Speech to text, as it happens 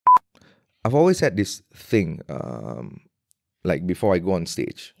I've always had this thing, like before I go on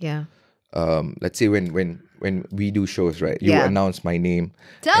stage. Yeah. Let's say when we do shows, right? You Yeah. announce my name.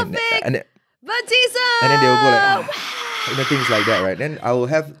 Taufik And Batisah! then they will go like, things like that, right? Then I will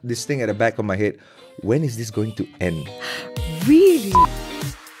have this thing at the back of my head. When is this going to end? Really?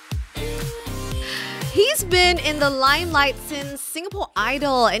 He's been in the limelight since Singapore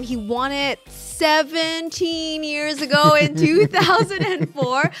Idol, and he won it 17 years ago in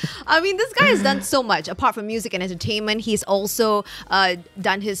 2004. I mean, this guy has done so much. Apart from music and entertainment, he's also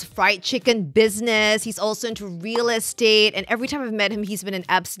done his fried chicken business. He's also into real estate. And every time I've met him, he's been an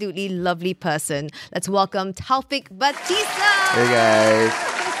absolutely lovely person. Let's welcome Taufik Batisah. Hey guys.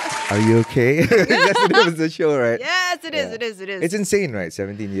 Are you okay? That's the name of the show, right? Yes, it is. It is. It is. It's insane, right?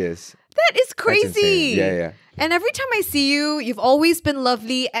 17 years. That is crazy. Yeah. And every time I see you, you've always been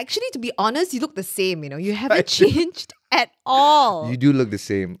lovely. Actually, to be honest, you look the same. You haven't changed at all. You do look the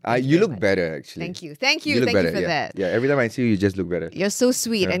same. You look better, actually. Thank you. Thank you. You look Thank better, you for that. Yeah, every time I see you, you just look better. You're so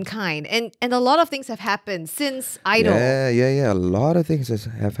sweet and kind. And a lot of things have happened since Idol. Yeah. A lot of things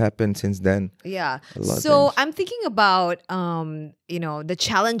have happened since then. Yeah. A lot of So things. I'm thinking about the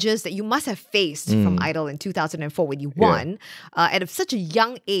challenges that you must have faced from Idol in 2004 when you won at such a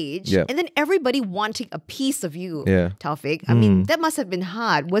young age. Yeah. And then everybody wanting a piece of you, Yeah. Taufik. I mean, that must have been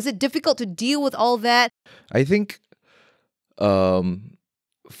hard. Was it difficult to deal with all that? I think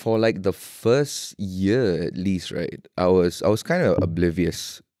for like the first year at least, right? I was kind of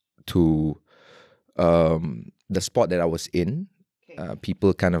oblivious to the spot that I was in. Okay.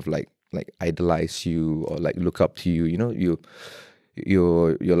 People kind of like idolize you or like look up to you.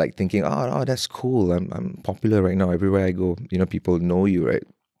 You're like thinking, oh, that's cool. I'm popular right now. Everywhere I go, people know you, right?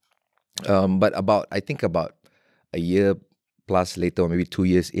 But I think about a year plus later, or maybe 2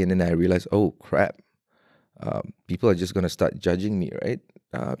 years in, and I realized, oh crap, people are just gonna start judging me, right?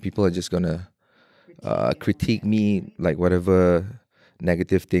 People are just gonna critique me, like whatever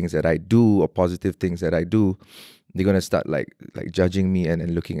negative things that I do or positive things that I do, they're gonna start like judging me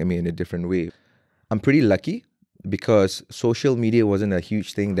and looking at me in a different way. I'm pretty lucky because social media wasn't a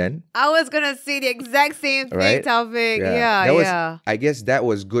huge thing then. I was going to say the exact same thing, Right? Taufik. That Yeah. was, I guess that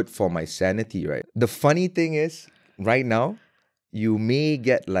was good for my sanity, right? The funny thing is, right now, you may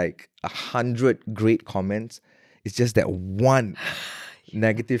get like 100 great comments. It's just that one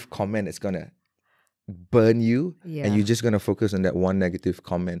negative comment is gonna burn you, and you're just gonna focus on that one negative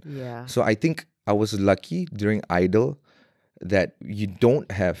comment. Yeah. So I think I was lucky during Idol that you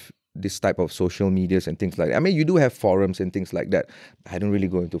don't have this type of social medias and things like that. I mean, you do have forums and things like that. I don't really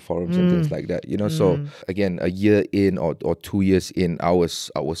go into forums and things like that, So again, a year in or 2 years in, I was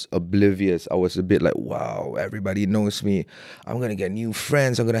oblivious. I was a bit like, wow, everybody knows me. I'm gonna get new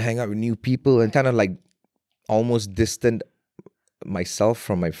friends. I'm gonna hang out with new people, and kind of like almost distant myself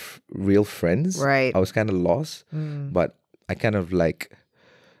from my real friends. Right. I was kind of lost, but I kind of like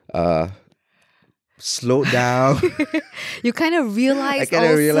slowed down. You kind of realized I kind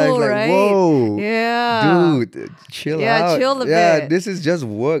of also, realized like, right? whoa, Yeah. dude, chill out. Yeah, chill a Yeah, bit. this is just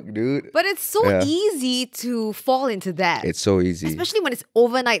work, dude. But it's so easy to fall into that. It's so easy. Especially when it's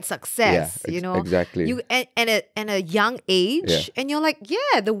overnight success, exactly. You and a young age, and you're like,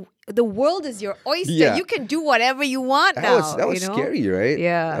 the world is your oyster. Yeah. You can do whatever you want now. That was scary, right?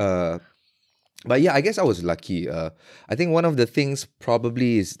 Yeah. But yeah, I guess I was lucky. I think one of the things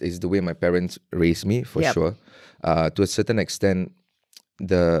probably is the way my parents raised me, for sure. To a certain extent,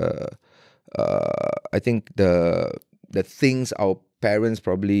 I think the things our parents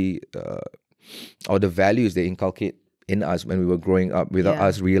probably or the values they inculcate in us when we were growing up without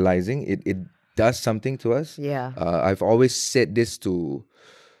us realizing it does something to us. Yeah. I've always said this to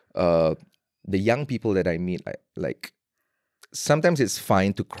the young people that I meet, like sometimes it's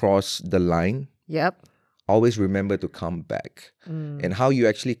fine to cross the line. Yep. Always remember to come back. And how you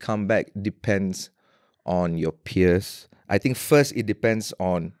actually come back depends on your peers. I think first it depends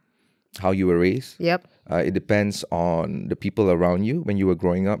on how you were raised. Yep. It depends on the people around you when you were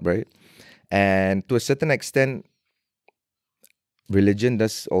growing up, right? And to a certain extent, religion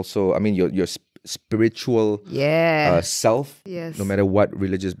does also, I mean, your spiritual self, no matter what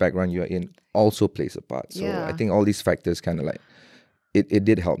religious background you are in, also plays a part. So I think all these factors kind of like, it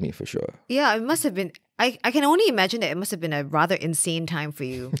did help me for sure. Yeah, it must have been. I can only imagine that it must have been a rather insane time for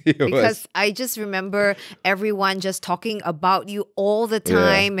you. It was. Because I just remember everyone just talking about you all the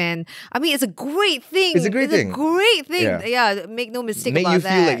time. And I mean, it's a great thing. It's a great thing. It's a great thing. Yeah. Yeah, make no mistake Make about you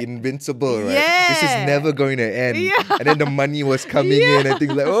that. feel like invincible, right? This is Yeah. never going to end. Yeah. And then the money was coming in and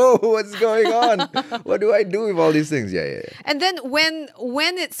things like, oh, what's going on? What do I do with all these things? Yeah. And then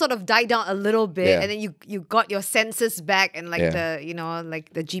when it sort of died down a little bit, Yeah. and then you got your senses back, and like Yeah.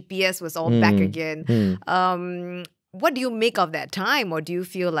 the GPS was all back again. What do you make of that time, or do you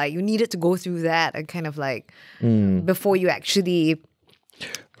feel like you needed to go through that and kind of like before you actually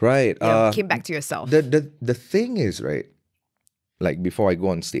Right. came back to yourself? The thing is, right, like before I go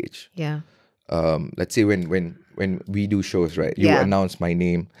on stage, Yeah. let's say when we do shows, right, you Yeah. announce my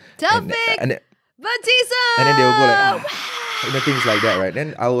name. Taufik and Batisah! And then they will go like, things like that, right?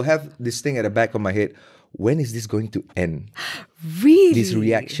 Then I will have this thing at the back of my head. When is this going to end? Really? This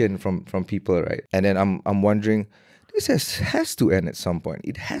reaction from people, right? And then I'm wondering, this has to end at some point.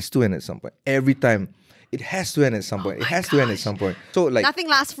 It has to end at some point. Every time, it has to end at some point. It has to end at some point. So like Nothing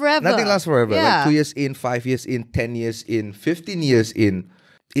lasts forever. nothing lasts forever. Yeah. Like 2 years in, 5 years in, 10 years in, 15 years in.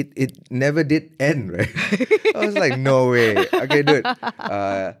 It never did end, right? I was like, no way. Okay, dude.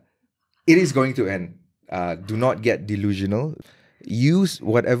 It is going to end. Do not get delusional. Use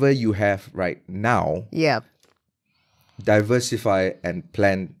whatever you have right now. Yeah. Diversify and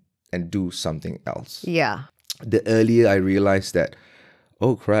plan and do something else. Yeah. The earlier I realized that,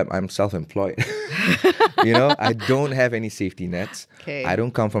 oh crap, I'm self-employed. I don't have any safety nets. Okay. I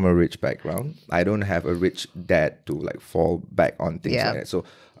don't come from a rich background. I don't have a rich dad to like fall back on things Yeah. like that. So,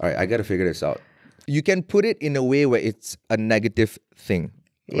 all right, I got to figure this out. You can put it in a way where it's a negative thing,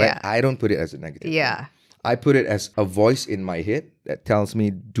 right? Yeah. I don't put it as a negative thing. Yeah. I put it as a voice in my head that tells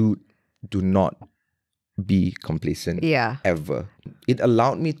me, dude, do not be complacent Yeah. ever. It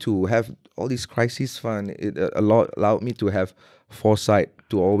allowed me to have all these crises fund. It allowed me to have foresight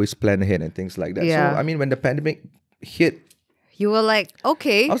to always plan ahead and things like that. Yeah. So, I mean, when the pandemic hit, You were like,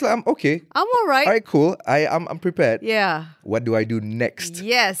 okay, I was like, I'm okay. I'm all right. All right, cool. I'm prepared. Yeah. What do I do next?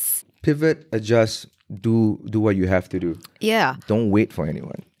 Yes. Pivot, adjust, do what you have to do. Yeah. Don't wait for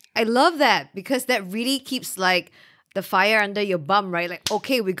anyone. I love that because that really keeps like the fire under your bum, right? Like,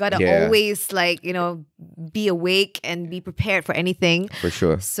 okay, we gotta Yeah. always like, be awake and be prepared for anything. For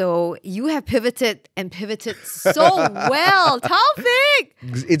sure. So you have pivoted so well, Taufik.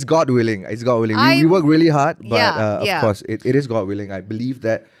 It's God willing. It's God willing. We I'm- work really hard, but Yeah. of course, it is God willing. I believe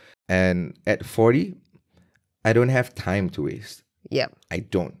that. And at 40, I don't have time to waste. Yep. I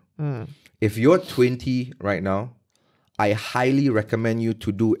don't. If you're 20 right now, I highly recommend you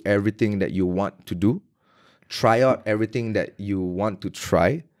to do everything that you want to do. Try out everything that you want to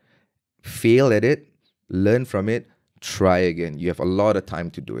try. Fail at it. Learn from it. Try again. You have a lot of time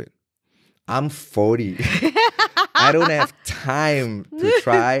to do it. I'm 40. I don't have time to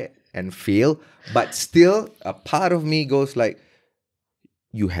try and fail. But still, a part of me goes like,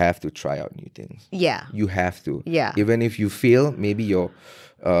 you have to try out new things. Yeah. You have to. Yeah. Even if you fail, maybe your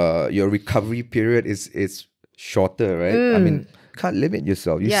recovery period is shorter, right? I mean, can't limit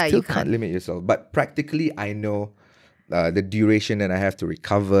yourself. You Yeah, still you can't can't. limit yourself. But practically, I know the duration that I have to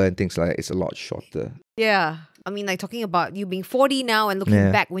recover and things like that is a lot shorter. Yeah. I mean, like talking about you being 40 now and looking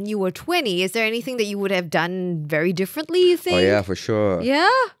Yeah. back when you were 20, is there anything that you would have done very differently, you think? Oh yeah, for sure. Yeah?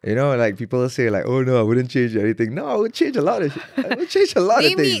 Like people say like, oh no, I wouldn't change anything. No, I would change a lot of I would change a lot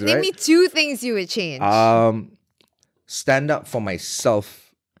of things, right? Name me 2 things you would change. Stand up for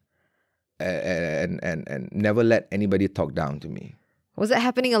myself and never let anybody talk down to me. Was that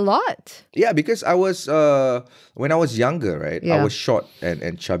happening a lot? Yeah, because I was when I was younger, right? Yeah. I was short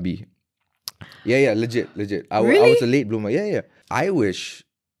and chubby. Yeah, legit. I Really? was a late bloomer. Yeah. I wish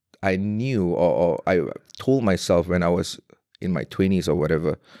I knew or I told myself when I was in my 20s or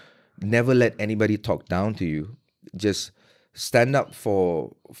whatever, never let anybody talk down to you. Just stand up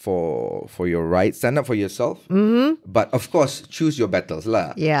for your rights, stand up for yourself. But of course, choose your battles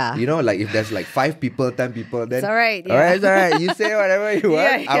lah. Yeah. Like if there's like 5 people, 10 people, then It's all right, All right, yeah. it's all right. You say whatever you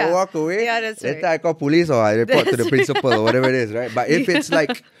want. Yeah, I yeah. walk away. Yeah, that's Later right. I call police or I report to the That's principal or whatever it is, right? But if it's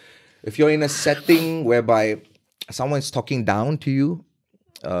like, if you're in a setting whereby someone's talking down to you,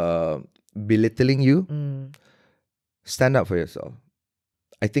 belittling you, stand up for yourself.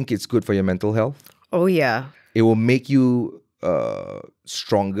 I think it's good for your mental health. Oh, yeah. It will make you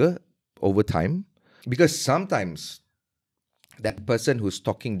stronger over time. Because sometimes that person who's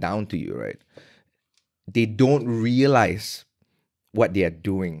talking down to you, right, they don't realize what they are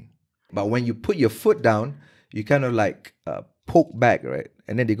doing. But when you put your foot down, you kind of like poke back, right?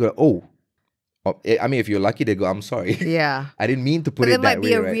 And then they go, oh, I mean, if you're lucky, they go, I'm sorry. Yeah. I didn't mean to put But there it might that be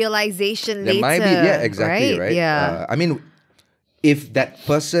way, a right? realization There later. might be, yeah, exactly, right? Yeah. I mean, if that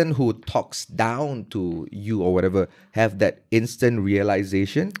person who talks down to you or whatever have that instant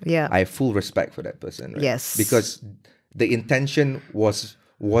realization, Yeah. I have full respect for that person, right? Yes. Because the intention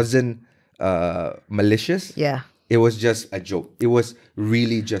wasn't malicious. Yeah. It was just a joke. It was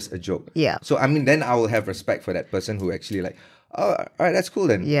really just a joke. Yeah. So I mean, then I will have respect for that person who actually like, oh, all right, that's cool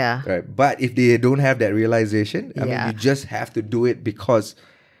then. Yeah. Right. But if they don't have that realization, I mean, Yeah. you just have to do it because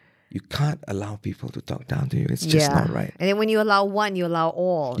you can't allow people to talk down to you. It's just not right. And then when you allow one, you allow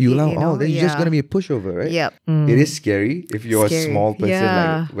all. You allow all, know? then you're just gonna be a pushover, right? Yep. It is scary if you're Scary. a small person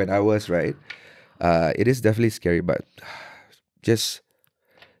Yeah. like when I was, right? It is definitely scary, but just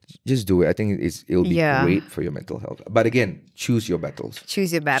do it. I think it'll be Yeah. great for your mental health. But again, choose your battles.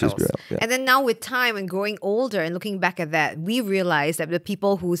 Choose your battles. Yeah. And then now with time and growing older and looking back at that, we realize that the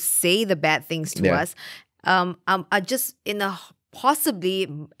people who say the bad things to Yeah. us are just in a possibly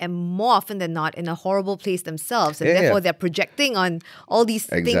and more often than not in a horrible place themselves, and Yeah, therefore yeah. they're projecting on all these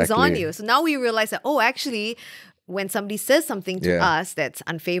things on Exactly. you. So now we realize that, oh, actually, when somebody says something to Yeah. us that's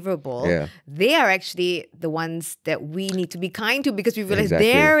unfavorable, Yeah. they are actually the ones that we need to be kind to, because we realize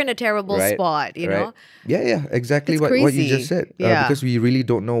Exactly. they're in a terrible Right, spot, you know? Yeah, exactly It's what you crazy. just said. Yeah. Because we really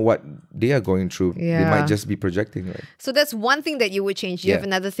don't know what they are going through. They Yeah. might just be projecting, right? So that's one thing that you would change. Do you Yeah. have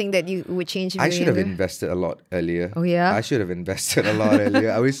another thing that you would change? If I you were should have younger? invested a lot earlier. Oh, yeah? I should have invested a lot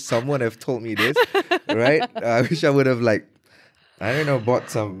earlier. I wish someone have told me this, right? I wish I would have bought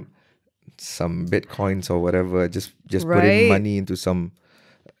some bitcoins or whatever. Just put Right. in money into some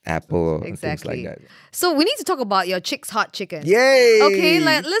Apple or things Exactly. like that. So we need to talk about your Chick's Hot Chicken. Yay! Okay,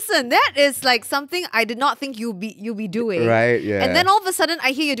 like listen, that is like something I did not think you'll be doing. Right, yeah. And then all of a sudden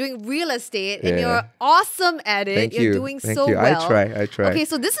I hear you're doing real estate and Yeah. you're awesome at it. Thank you're you. doing Thank so you. well. I try. Okay,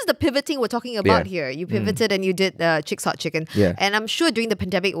 so this is the pivoting we're talking about Yeah. here. You pivoted and you did Chick's Hot Chicken. Yeah. And I'm sure during the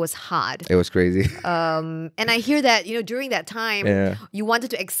pandemic it was hard. It was crazy. And I hear that, during that time, Yeah. you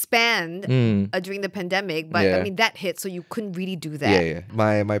wanted to expand during the pandemic, but I Yeah. mean, that hit, so you couldn't really do that. Yeah.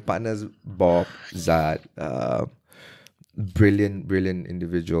 My partners, Bob, Zad, brilliant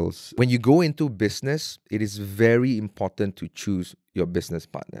individuals. When you go into business, it is very important to choose your business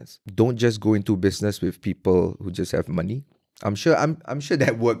partners. Don't just go into business with people who just have money. I'm sure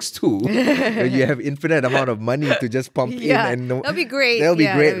that works too. When you have infinite amount of money to just pump Yeah, in, and that'll be great. That'll be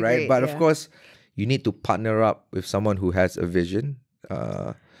Yeah, great, that'll be right? great, But yeah. of course, you need to partner up with someone who has a vision.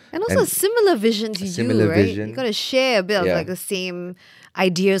 And also a similar vision to you, similar right? vision. You got to share a bit of Yeah. like the same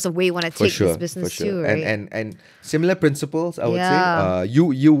ideas of where you want to For take sure, this business for sure. to, right? And similar principles, I would Yeah. say.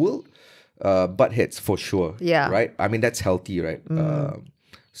 You will butt heads for sure. Yeah. Right? I mean, that's healthy, right?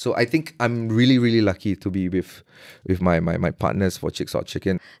 So I think I'm really lucky to be with my partners for Chick's Hot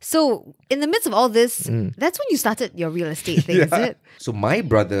Chicken. So in the midst of all this, that's when you started your real estate thing, is it? So my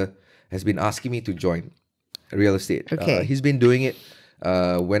brother has been asking me to join real estate. Okay. He's been doing it.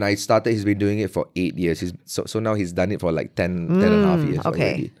 When I started, he's been doing it for 8 years. So now he's done it for like 10 and a half years okay.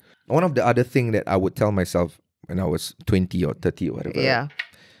 already. One of the other thing that I would tell myself when I was 20 or 30 or whatever, Yeah.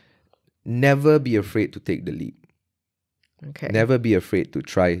 never be afraid to take the leap. Okay. Never be afraid to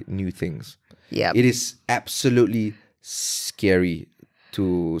try new things. Yeah. It is absolutely scary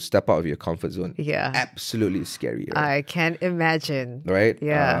to step out of your comfort zone. Yeah. Absolutely scary, right? I can imagine. Right?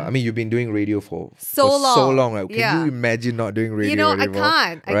 Yeah. I mean, you've been doing radio for So so long. long. Right? Can Yeah. you imagine not doing radio You know, anymore?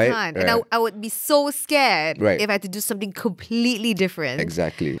 I Right? can't. Right. And I would be so scared Right. if I had to do something completely different.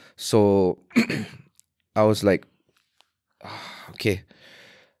 Exactly. So I was like, okay,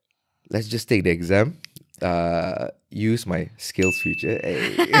 let's just take the exam. Use my skills future.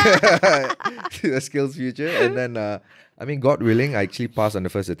 The skills future. And then, God willing, I actually passed on the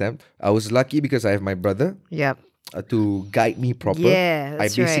first attempt. I was lucky because I have my brother Yep. to guide me proper. Yeah, I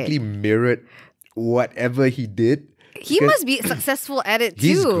that's right. basically mirrored whatever he did. He Because must be successful at it too.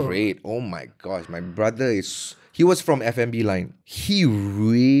 He's great. Oh my gosh. My brother he was from FMB line. He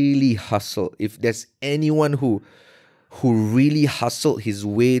really hustled. If there's anyone who really hustled his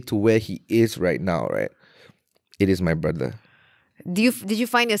way to where he is right now, right? It is my brother. Did you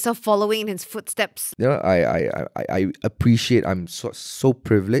find yourself following in his footsteps? You know, I appreciate. I'm so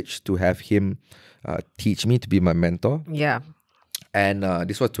privileged to have him teach me, to be my mentor. Yeah. And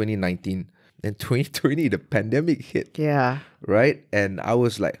this was 2019. And 2020, the pandemic hit, Yeah. right? And I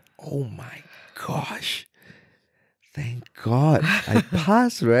was like, oh my gosh, thank God I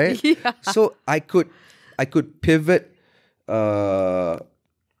passed, right? Yeah. So I could pivot,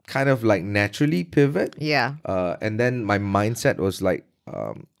 kind of like naturally pivot. Yeah. And then my mindset was like,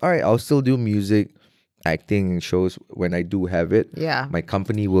 all right, I'll still do music, acting in shows when I do have it. Yeah. My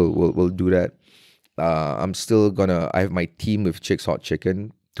company will do that. I'm still I have my team with Chicks Hot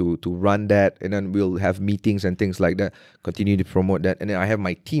Chicken to run that, and then we'll have meetings and things like that, continue to promote that. And then I have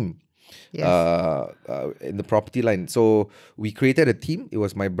my team Yes. in the property line. So we created a team. It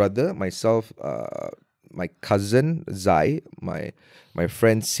was my brother, myself, my cousin Zai, my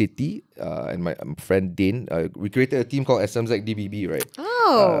friend Siti, and my friend Dane. We created a team called SMZ DBB, right?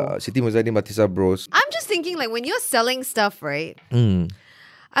 Oh. Siti Muzaddin Batisah Bros. I'm just thinking, like, when you're selling stuff, right?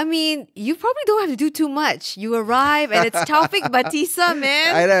 I mean, you probably don't have to do too much. You arrive and it's Taufik Batisah,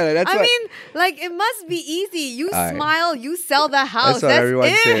 man. I know. I mean, like, it must be easy. You smile, you sell the house. That's what everyone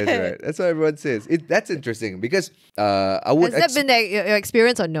it. says, right? That's what everyone says. That's interesting because I would. Has that been your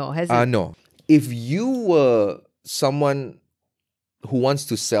experience or no? Has it? No. If you were someone who wants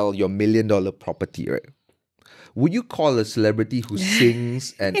to sell your $1 million property, right? Would you call a celebrity who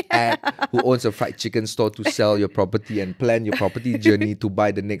sings and act, who owns a fried chicken store to sell your property and plan your property journey to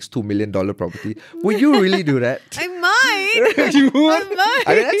buy the next $2 million property? Would you really do that? I might. You would? I might.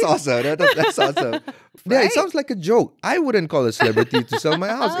 I mean, that's awesome. That's awesome. Yeah, Right? it sounds like a joke. I wouldn't call a celebrity to sell my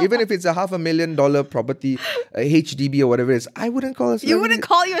house. Even if it's a $500,000 property, a HDB or whatever it is, I wouldn't call a celebrity. You wouldn't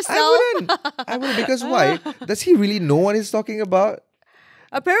call yourself? I wouldn't. Because why? Does he really know what he's talking about?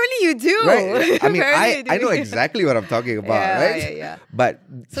 Apparently you do. Right. I mean, Apparently you I do. know exactly what I'm talking about, right? Yeah. But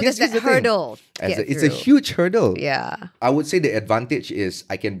So here's there's the that thing. hurdle. to get It's a through. huge hurdle. Yeah. I would say the advantage is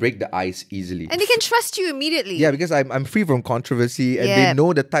I can break the ice easily. And they can trust you immediately. Yeah, because I'm free from controversy and they Yep.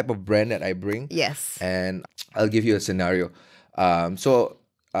 know the type of brand that I bring. Yes. And I'll give you a scenario. So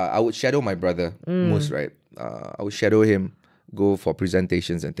I would shadow my brother, Mus, right? I would shadow him, go for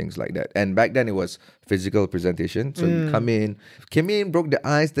presentations and things like that. And back then it was physical presentation. So you came in, broke the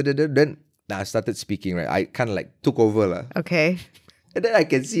ice, then I started speaking, right? I kind of like took over. Okay. And then I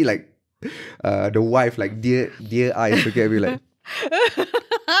can see like the wife, like dear eyes looking at me like.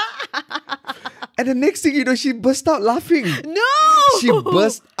 And the next thing you know, she burst out laughing. No! She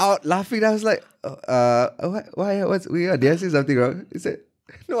burst out laughing. I was like, why? What's weird? Did I say something wrong? He said,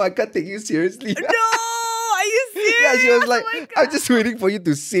 no, I can't take you seriously. No! Are you serious? Yeah, she was like, Oh my I'm God. just waiting for you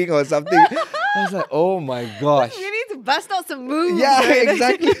to sing or something. I was like, oh my gosh. You need to bust out some moves. Yeah, right?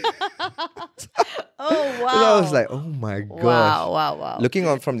 exactly. Oh, wow. So I was like, oh my gosh. Wow. Looking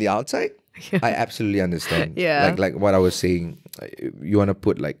on from the outside, I absolutely understand. Yeah. Like what I was saying, you want to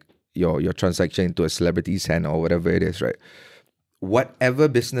put like your transaction into a celebrity's hand or whatever it is, right? Whatever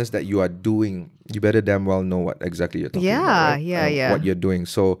business that you are doing, you better damn well know what exactly you're talking about. Right? Yeah. What you're doing.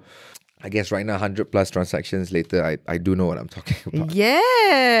 So I guess right now, 100 plus transactions later, I do know what I'm talking about.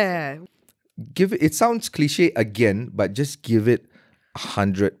 Yeah. It sounds cliche again, but just give it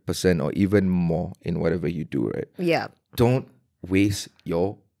 100% or even more in whatever you do, right? Yeah. Don't waste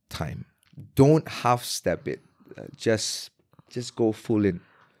your time. Don't half step it. Just go full in.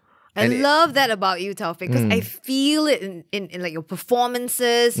 I love that about you, Taufik, because I feel it in like your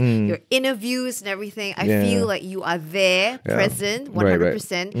performances, your interviews and everything. I feel like you are there, present,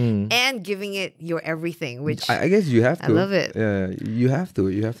 100%, and giving it your everything, which I guess you have to. I love it. Yeah, you have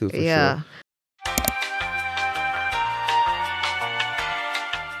to for sure.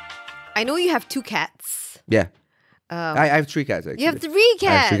 I know you have 2 cats. Yeah. I have 3 cats actually. You have 3 cats.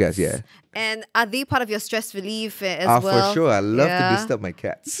 I have 3 cats, yeah. And are they part of your stress relief as well? For sure. I love to disturb my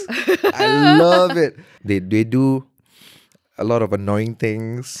cats. I love it. They do a lot of annoying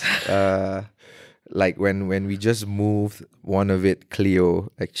things. Like when we just moved, one of it,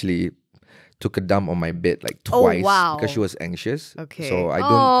 Cleo, actually took a dump on my bed like twice because she was anxious. Okay. So I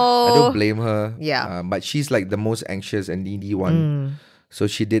don't blame her. Yeah. But she's like the most anxious and needy one. So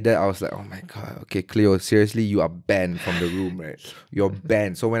she did that. I was like, oh my God. Okay, Cleo, seriously, you are banned from the room, right? You're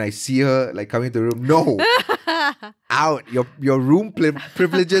banned. So when I see her like coming to the room, no, out. Your room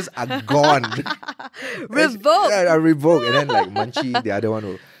privileges are gone. Revoked. Yeah, revoked. And then like Munchie, the other one,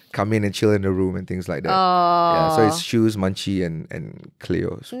 will come in and chill in the room and things like that. Yeah, so it's Shoes, Munchie, and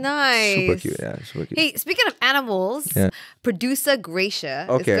Cleo. So Nice. Super cute. Yeah, super cute. Hey, speaking of animals, producer Gracia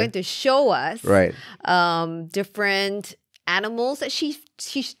is Okay. going to show us Right. different animals that she's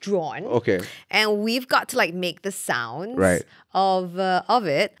drawn. Okay. And we've got to like make the sounds Right. of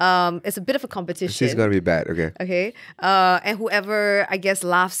it. It's a bit of a competition. This is gonna be bad. Okay. Okay. And whoever I guess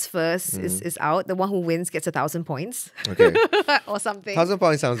laughs first is out. The one who wins gets 1,000 points. Okay. or something. 1,000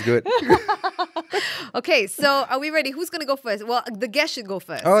 pounds sounds good. Okay, so are we ready? Who's gonna go first? Well, the guest should go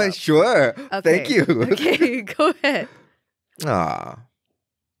first. Oh, so. sure. Okay. Thank you. Okay, go ahead. Ah.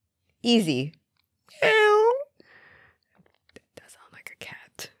 Easy. That does sound like a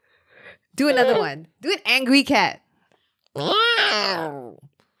cat. Do another one. Do an angry cat.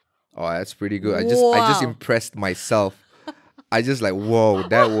 Oh, that's pretty good. I just Wow. impressed myself. I just like, whoa,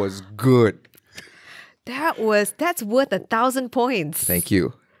 that was good. That's worth 1,000 points. Thank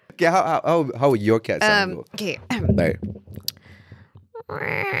you. Okay, how would your cat sound go? Okay. Like,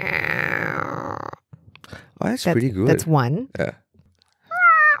 oh, that's pretty good. That's one. Yeah.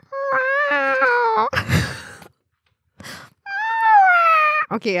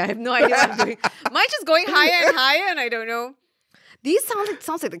 Okay, I have no idea what I'm doing. Mine's just going higher and higher, and I don't know. These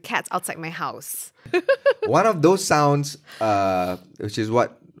sounds like the cats outside my house. One of those sounds, which is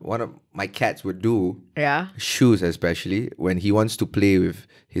what one of my cats would do, Yeah. Shoes especially, when he wants to play with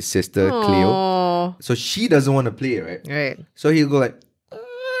his sister Cleo. Oh. So she doesn't want to play, right? Right. So he'll go like,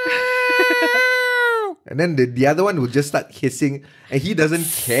 and then the other one will just start hissing, and he doesn't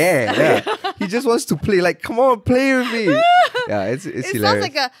care. Yeah. He just wants to play. Like, come on, play with me. Yeah, it's It hilarious. sounds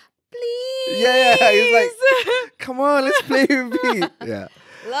like a please. Yeah, he's like, come on, let's play with me. Yeah.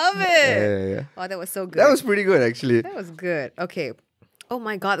 Love it. Yeah. Oh, that was so good. That was pretty good, actually. That was good. Okay. Oh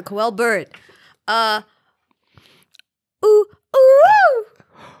my God, the Coel bird. Ooh, ooh,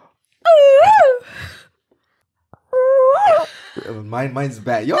 ooh. Mine's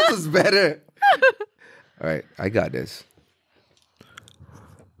bad. Yours is better. All right, I got this.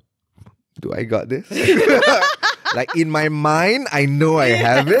 Do I got this? Like in my mind, I know I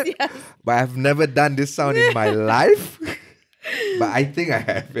have it, but I've never done this sound in my life. But I think I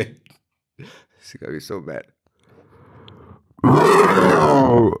have it. It's gonna be so bad.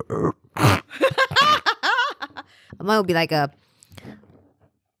 Mine would be like a.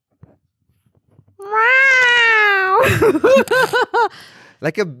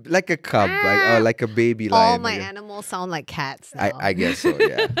 Like a cub, like a baby lion. All my I guess. animals sound like cats now. I guess so.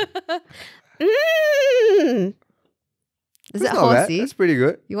 Yeah. Mm. Is it That's not bad. horsey? That's pretty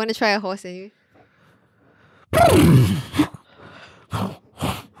good. You want to try a horse? Anyway?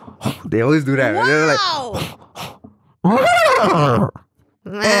 They always do that. They're like, Wow!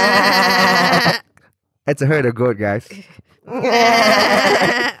 that's a herd of goat, guys.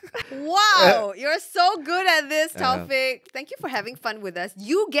 Wow, you're so good at this, Taufik. Thank you for having fun with us.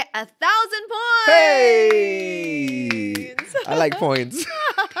 You get 1,000 points. Hey! I like points.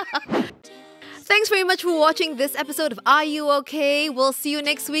 Thanks very much for watching this episode of Are You Okay? We'll see you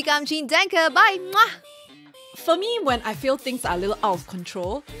next week. I'm Jean Danker. Bye. Mwah. For me, when I feel things are a little out of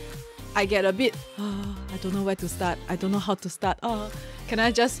control, I get a bit, I don't know where to start. I don't know how to start. Can I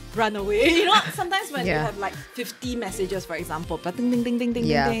just run away? You know, sometimes when you have like 50 messages, for example, but ding, ding, ding, ding, ding,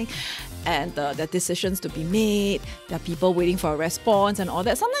 ding, ding, and there are decisions to be made, there are people waiting for a response and all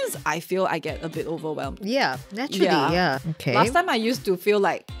that. Sometimes I feel I get a bit overwhelmed. Yeah, naturally. Yeah. Okay. Last time I used to feel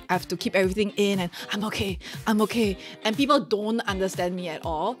like I have to keep everything in and I'm okay. And people don't understand me at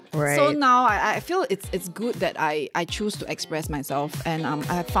all. Right. So now I feel it's good that I choose to express myself, and I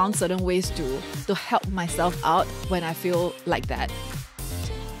have found certain ways to help myself out when I feel like that.